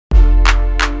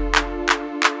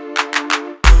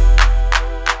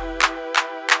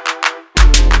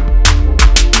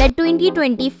The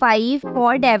 2025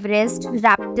 Ford Everest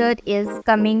Raptor is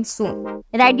coming soon,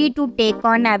 ready to take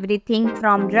on everything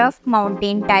from rough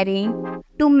mountain terrain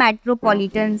to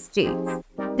metropolitan streets.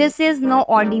 This is no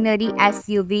ordinary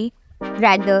SUV,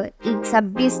 rather, it's a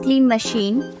beastly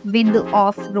machine with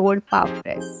off-road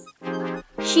prowess.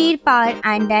 Sheer power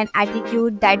and an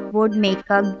attitude that would make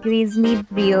a grizzly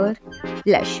bear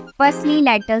blush. Firstly,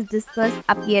 let us discuss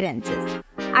appearances.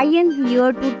 I am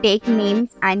here to take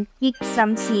names and kick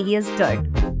some serious dirt.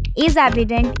 Is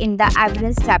evident in the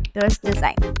Everest Raptor's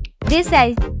design. This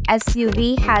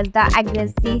SUV has the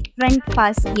aggressive front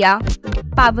fascia,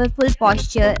 powerful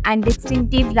posture, and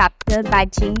distinctive Raptor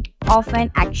badging of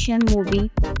an action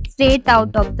movie straight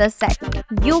out of the set.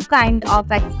 You kind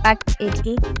of expect it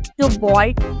to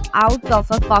bolt out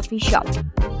of a coffee shop,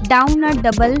 down a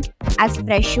double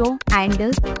espresso, and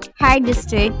head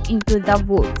straight into the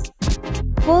woods.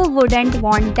 Who wouldn't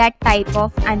want that type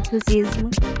of enthusiasm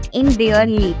in their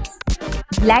lives?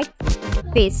 Let's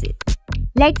face it.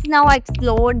 Let's now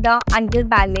explore the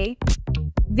underbelly,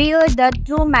 where the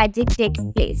true magic takes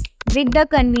place. With the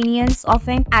convenience of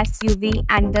an SUV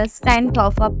and the strength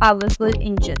of a powerful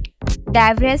engine, the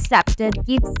Everest Raptor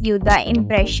gives you the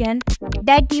impression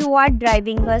that you are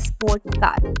driving a sports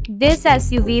car. This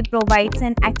SUV provides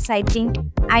an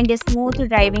exciting and smooth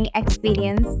driving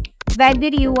experience, whether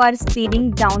you are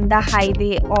speeding down the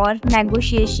highway or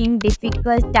negotiating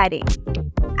difficult terrain.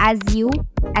 As you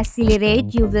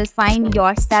accelerate, you will find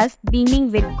yourself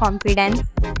beaming with confidence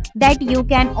that you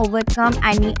can overcome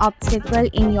any obstacle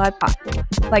in your path.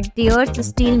 But there's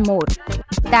still more.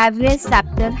 The Everest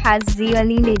Raptor has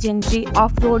really legendary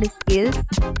off-road skills.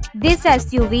 This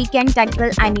SUV can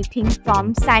tackle anything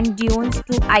from sand dunes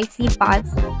to icy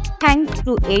paths thanks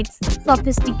to its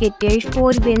sophisticated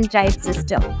four-wheel drive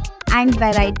system and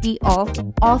variety of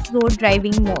off-road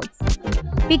driving modes.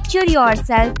 Picture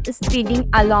yourself speeding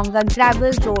along a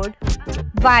gravel road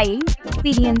while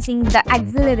experiencing the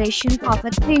exhilaration of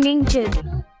a thrilling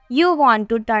journey. You want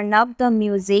to turn up the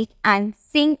music and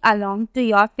sing along to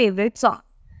your favorite song.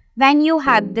 When you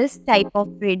have this type of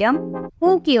freedom,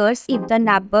 who cares if the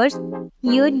neighbors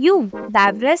hear you? The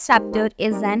Everest Raptor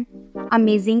is an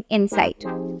amazing insight.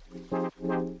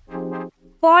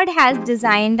 Ford has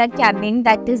designed a cabin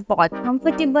that is both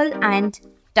comfortable and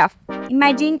tough.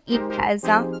 Imagine it as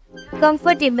a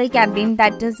comfortable cabin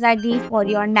that is ready for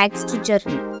your next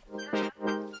journey.